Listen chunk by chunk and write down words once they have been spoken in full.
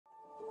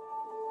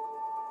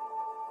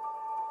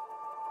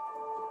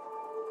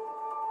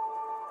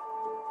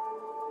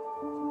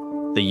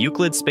The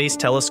Euclid Space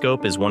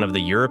Telescope is one of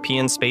the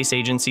European Space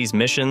Agency's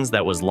missions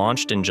that was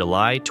launched in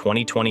July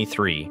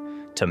 2023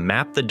 to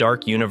map the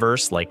dark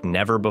universe like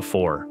never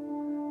before.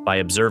 By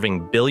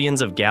observing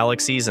billions of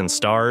galaxies and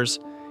stars,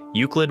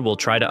 Euclid will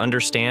try to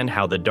understand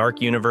how the dark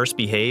universe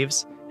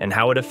behaves and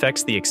how it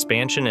affects the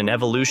expansion and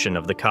evolution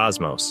of the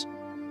cosmos.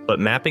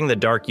 But mapping the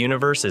dark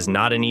universe is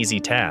not an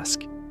easy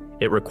task.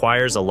 It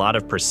requires a lot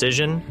of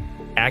precision,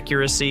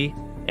 accuracy,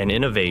 and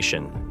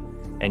innovation.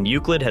 And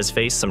Euclid has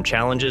faced some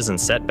challenges and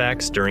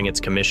setbacks during its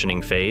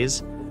commissioning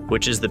phase,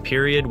 which is the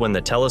period when the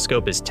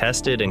telescope is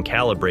tested and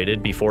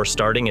calibrated before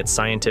starting its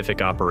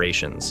scientific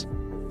operations.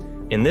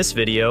 In this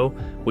video,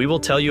 we will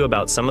tell you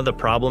about some of the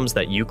problems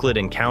that Euclid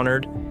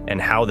encountered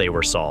and how they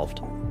were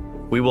solved.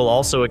 We will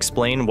also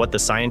explain what the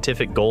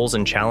scientific goals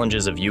and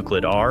challenges of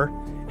Euclid are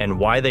and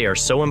why they are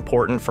so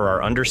important for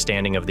our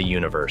understanding of the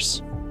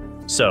universe.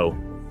 So,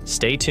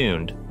 stay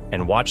tuned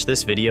and watch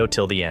this video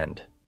till the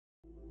end.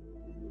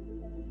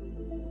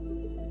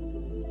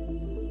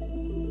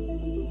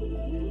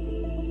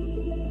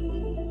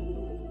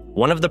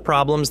 One of the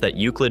problems that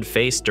Euclid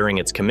faced during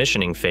its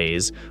commissioning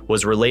phase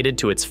was related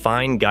to its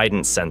Fine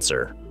Guidance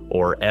Sensor,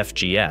 or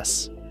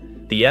FGS.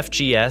 The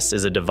FGS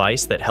is a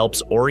device that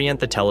helps orient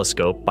the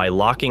telescope by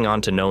locking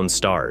onto known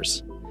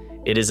stars.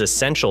 It is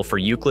essential for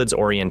Euclid's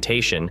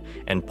orientation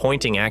and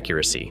pointing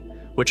accuracy,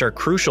 which are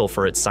crucial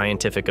for its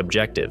scientific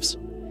objectives.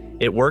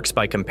 It works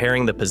by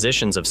comparing the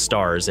positions of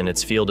stars in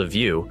its field of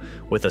view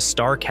with a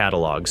star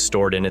catalog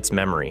stored in its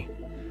memory.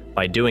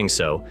 By doing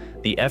so,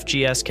 the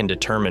FGS can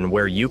determine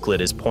where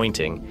Euclid is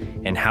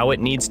pointing and how it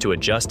needs to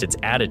adjust its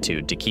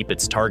attitude to keep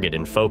its target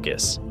in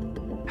focus.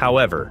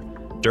 However,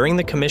 during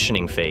the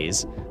commissioning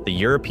phase, the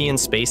European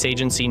Space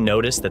Agency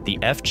noticed that the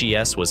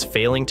FGS was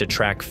failing to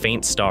track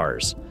faint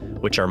stars,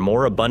 which are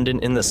more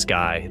abundant in the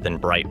sky than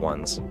bright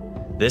ones.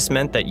 This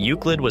meant that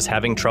Euclid was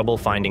having trouble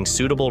finding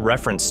suitable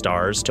reference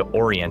stars to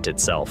orient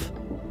itself.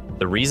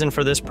 The reason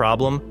for this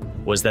problem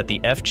was that the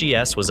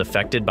FGS was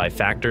affected by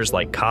factors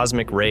like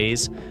cosmic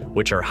rays,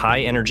 which are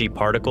high-energy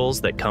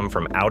particles that come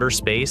from outer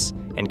space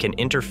and can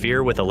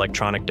interfere with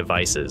electronic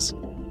devices.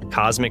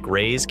 Cosmic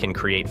rays can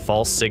create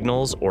false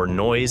signals or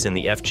noise in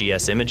the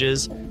FGS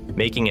images,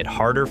 making it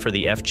harder for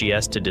the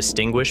FGS to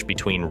distinguish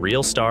between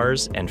real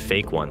stars and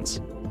fake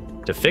ones.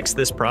 To fix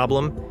this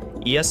problem,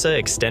 ESA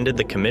extended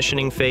the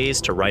commissioning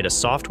phase to write a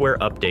software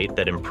update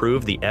that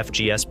improved the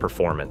FGS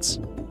performance.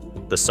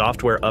 The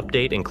software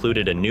update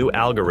included a new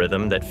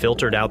algorithm that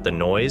filtered out the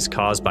noise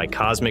caused by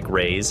cosmic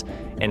rays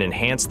and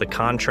enhanced the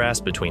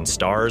contrast between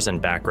stars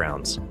and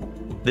backgrounds.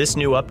 This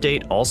new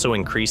update also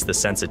increased the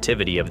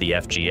sensitivity of the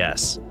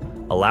FGS,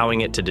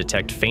 allowing it to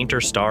detect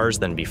fainter stars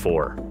than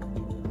before.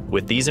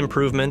 With these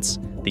improvements,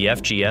 the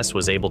FGS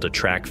was able to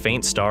track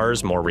faint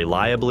stars more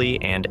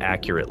reliably and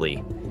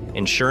accurately,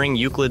 ensuring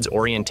Euclid's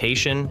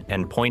orientation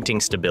and pointing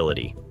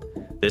stability.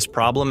 This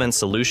problem and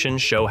solution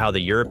show how the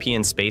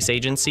European Space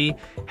Agency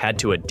had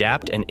to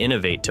adapt and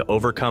innovate to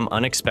overcome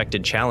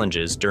unexpected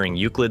challenges during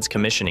Euclid's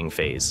commissioning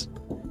phase.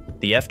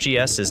 The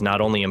FGS is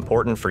not only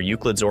important for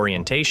Euclid's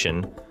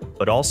orientation,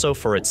 but also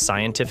for its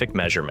scientific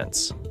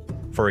measurements.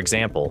 For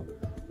example,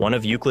 one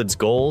of Euclid's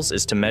goals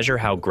is to measure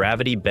how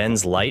gravity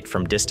bends light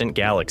from distant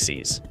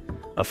galaxies,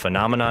 a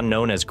phenomenon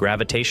known as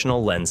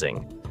gravitational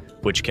lensing,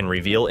 which can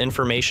reveal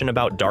information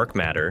about dark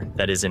matter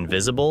that is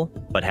invisible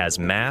but has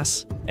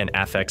mass and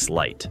affects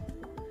light.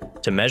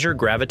 To measure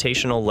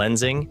gravitational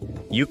lensing,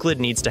 Euclid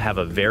needs to have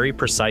a very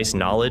precise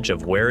knowledge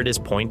of where it is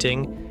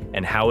pointing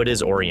and how it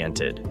is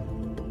oriented.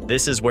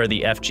 This is where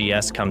the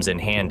FGS comes in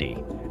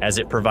handy, as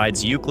it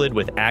provides Euclid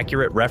with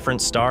accurate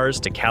reference stars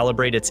to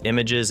calibrate its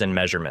images and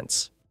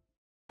measurements.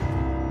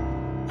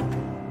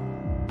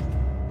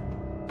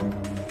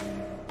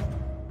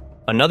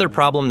 Another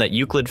problem that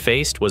Euclid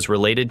faced was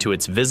related to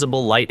its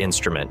Visible Light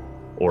Instrument,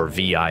 or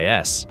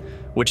VIS,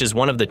 which is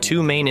one of the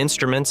two main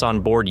instruments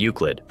on board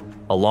Euclid,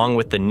 along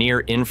with the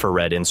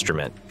Near-Infrared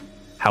Instrument.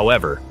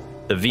 However,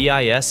 the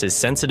VIS is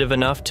sensitive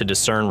enough to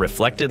discern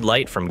reflected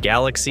light from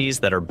galaxies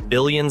that are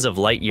billions of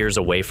light years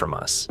away from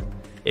us.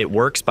 It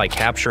works by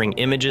capturing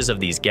images of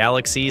these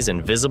galaxies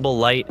in visible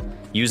light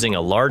using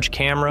a large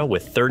camera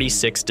with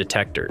 36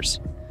 detectors.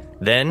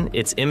 Then,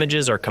 its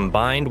images are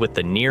combined with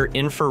the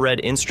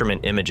Near-Infrared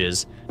Instrument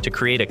images to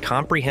create a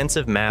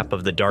comprehensive map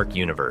of the dark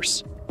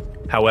universe.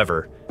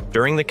 However,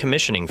 during the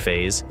commissioning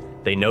phase,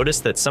 they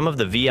noticed that some of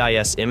the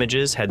VIS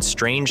images had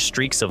strange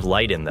streaks of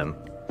light in them.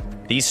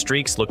 These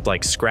streaks looked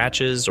like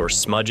scratches or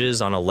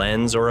smudges on a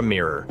lens or a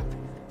mirror.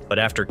 But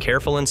after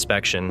careful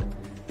inspection,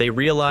 they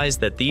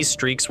realized that these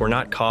streaks were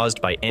not caused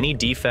by any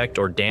defect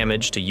or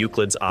damage to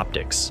Euclid's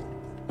optics.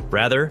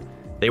 Rather,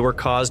 they were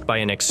caused by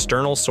an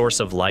external source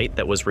of light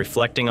that was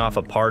reflecting off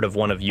a part of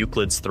one of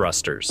Euclid's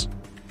thrusters.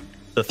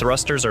 The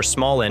thrusters are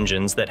small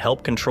engines that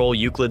help control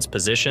Euclid's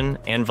position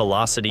and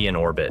velocity in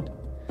orbit.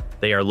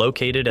 They are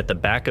located at the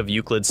back of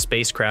Euclid's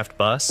spacecraft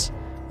bus,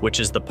 which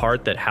is the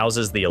part that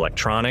houses the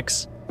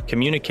electronics,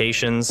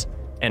 communications,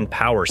 and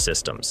power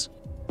systems.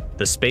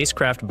 The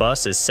spacecraft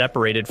bus is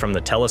separated from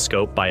the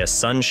telescope by a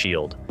sun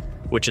shield,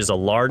 which is a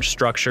large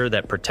structure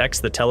that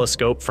protects the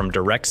telescope from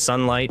direct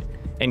sunlight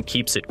and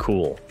keeps it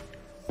cool.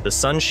 The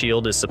sun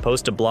shield is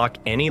supposed to block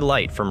any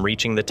light from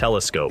reaching the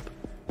telescope,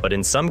 but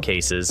in some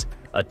cases,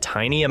 a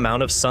tiny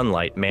amount of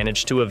sunlight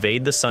managed to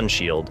evade the sun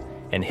shield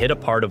and hit a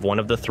part of one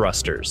of the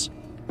thrusters.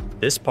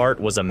 This part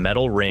was a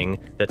metal ring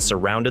that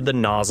surrounded the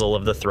nozzle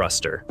of the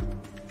thruster.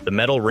 The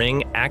metal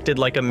ring acted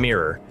like a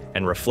mirror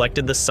and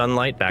reflected the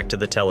sunlight back to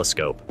the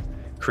telescope,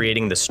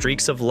 creating the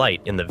streaks of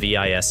light in the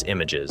VIS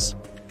images.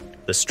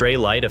 The stray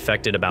light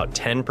affected about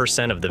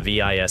 10% of the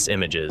VIS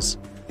images,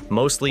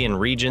 mostly in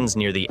regions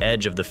near the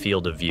edge of the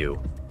field of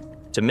view.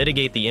 To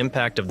mitigate the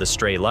impact of the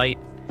stray light,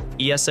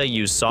 ESA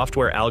used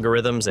software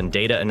algorithms and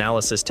data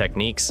analysis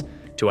techniques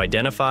to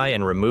identify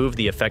and remove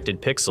the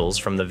affected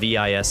pixels from the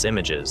VIS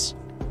images.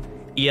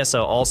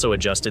 ESA also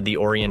adjusted the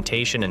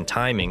orientation and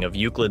timing of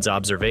Euclid's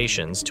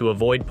observations to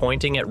avoid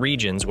pointing at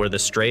regions where the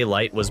stray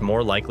light was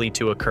more likely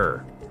to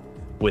occur.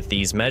 With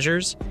these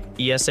measures,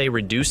 ESA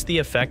reduced the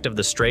effect of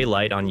the stray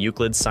light on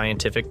Euclid's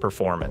scientific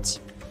performance.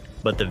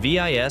 But the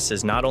VIS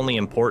is not only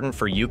important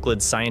for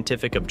Euclid's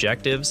scientific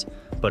objectives,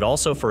 but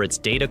also for its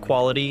data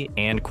quality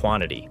and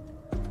quantity.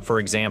 For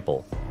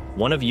example,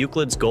 one of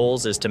Euclid's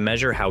goals is to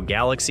measure how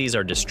galaxies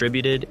are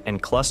distributed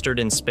and clustered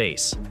in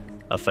space,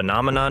 a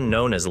phenomenon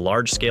known as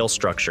large-scale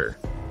structure.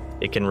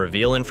 It can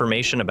reveal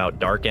information about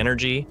dark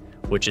energy,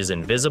 which is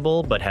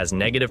invisible but has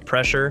negative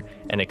pressure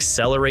and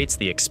accelerates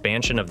the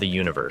expansion of the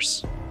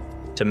universe.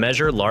 To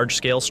measure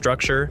large-scale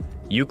structure,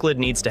 Euclid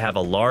needs to have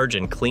a large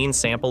and clean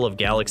sample of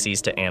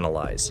galaxies to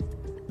analyze.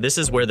 This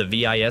is where the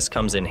VIS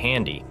comes in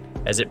handy,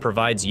 as it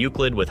provides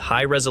Euclid with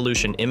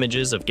high-resolution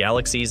images of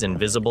galaxies in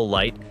visible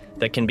light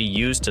that can be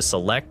used to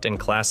select and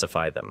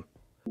classify them.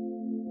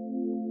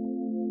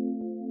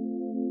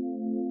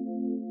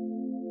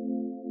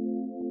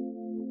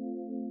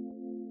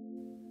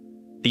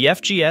 The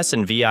FGS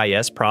and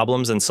VIS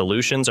problems and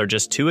solutions are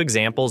just two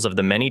examples of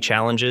the many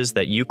challenges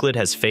that Euclid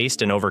has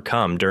faced and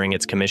overcome during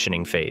its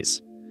commissioning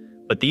phase.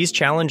 But these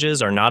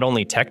challenges are not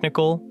only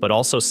technical, but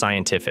also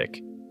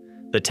scientific.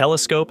 The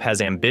telescope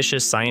has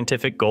ambitious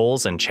scientific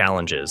goals and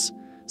challenges,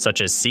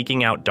 such as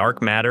seeking out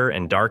dark matter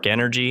and dark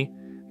energy,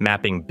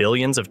 mapping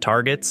billions of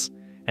targets,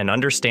 and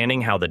understanding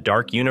how the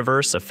dark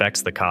universe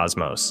affects the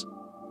cosmos.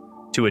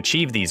 To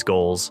achieve these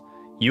goals,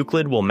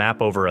 Euclid will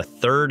map over a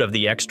third of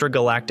the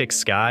extragalactic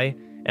sky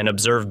and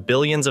observe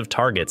billions of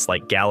targets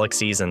like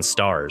galaxies and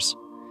stars.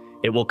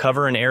 It will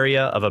cover an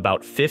area of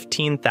about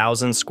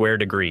 15,000 square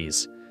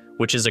degrees,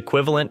 which is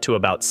equivalent to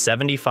about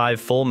 75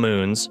 full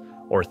moons,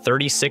 or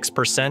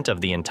 36%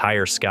 of the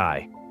entire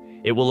sky.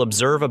 It will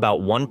observe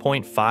about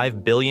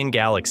 1.5 billion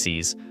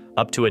galaxies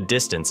up to a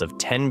distance of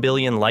 10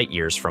 billion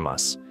light-years from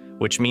us,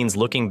 which means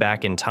looking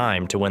back in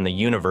time to when the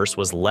universe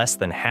was less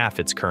than half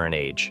its current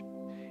age.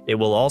 It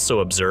will also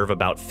observe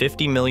about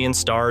 50 million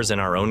stars in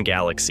our own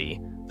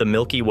galaxy, the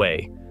Milky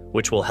Way,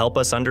 which will help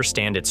us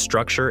understand its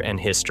structure and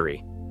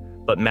history.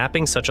 But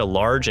mapping such a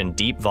large and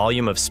deep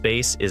volume of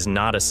space is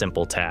not a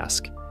simple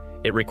task.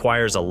 It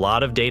requires a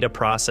lot of data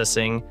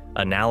processing,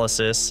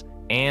 analysis,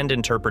 and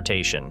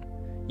interpretation.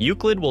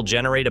 Euclid will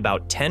generate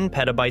about 10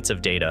 petabytes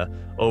of data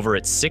over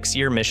its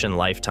 6-year mission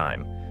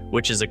lifetime,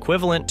 which is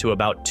equivalent to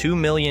about 2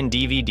 million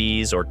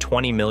DVDs or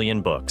 20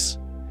 million books.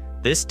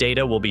 This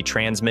data will be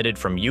transmitted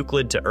from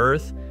Euclid to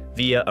Earth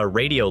via a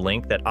radio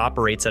link that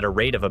operates at a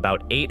rate of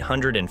about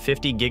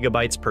 850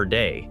 gigabytes per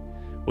day,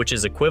 which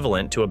is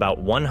equivalent to about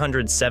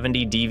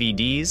 170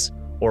 DVDs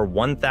or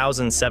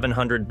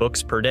 1,700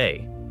 books per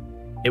day.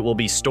 It will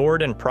be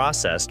stored and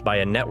processed by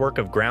a network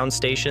of ground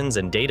stations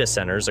and data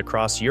centers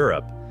across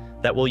Europe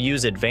that will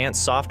use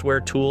advanced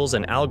software tools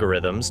and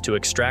algorithms to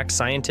extract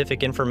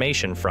scientific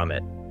information from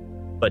it.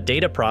 But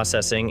data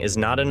processing is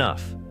not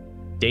enough.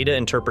 Data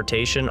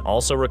interpretation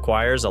also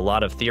requires a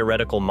lot of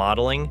theoretical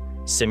modeling,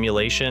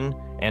 simulation,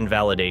 and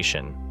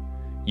validation.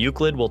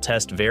 Euclid will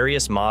test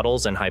various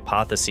models and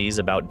hypotheses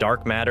about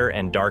dark matter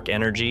and dark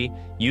energy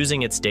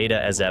using its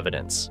data as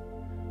evidence.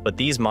 But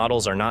these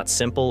models are not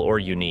simple or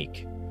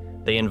unique.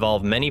 They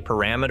involve many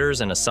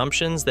parameters and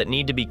assumptions that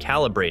need to be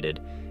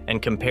calibrated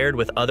and compared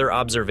with other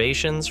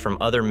observations from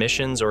other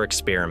missions or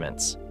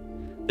experiments.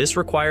 This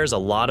requires a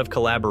lot of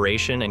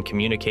collaboration and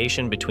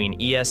communication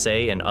between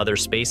ESA and other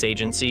space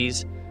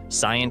agencies,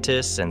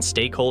 scientists, and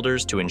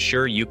stakeholders to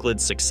ensure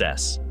Euclid's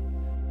success.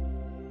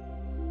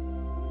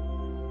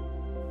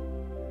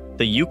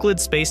 The Euclid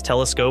Space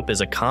Telescope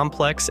is a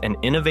complex and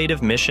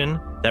innovative mission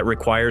that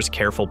requires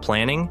careful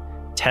planning,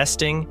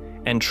 testing,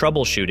 and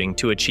troubleshooting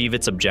to achieve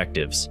its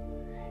objectives.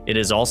 It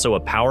is also a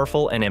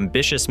powerful and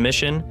ambitious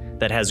mission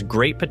that has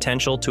great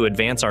potential to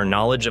advance our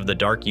knowledge of the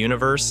dark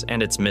universe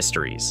and its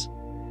mysteries.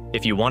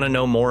 If you want to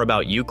know more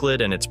about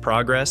Euclid and its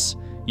progress,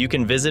 you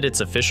can visit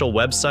its official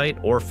website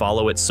or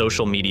follow its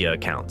social media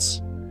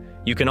accounts.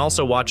 You can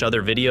also watch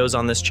other videos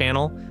on this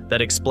channel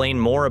that explain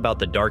more about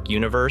the dark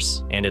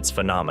universe and its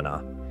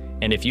phenomena.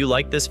 And if you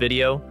like this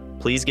video,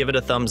 please give it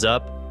a thumbs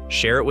up,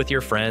 share it with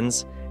your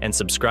friends, and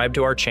subscribe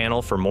to our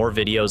channel for more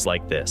videos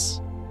like this.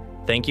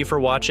 Thank you for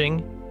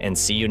watching, and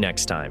see you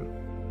next time.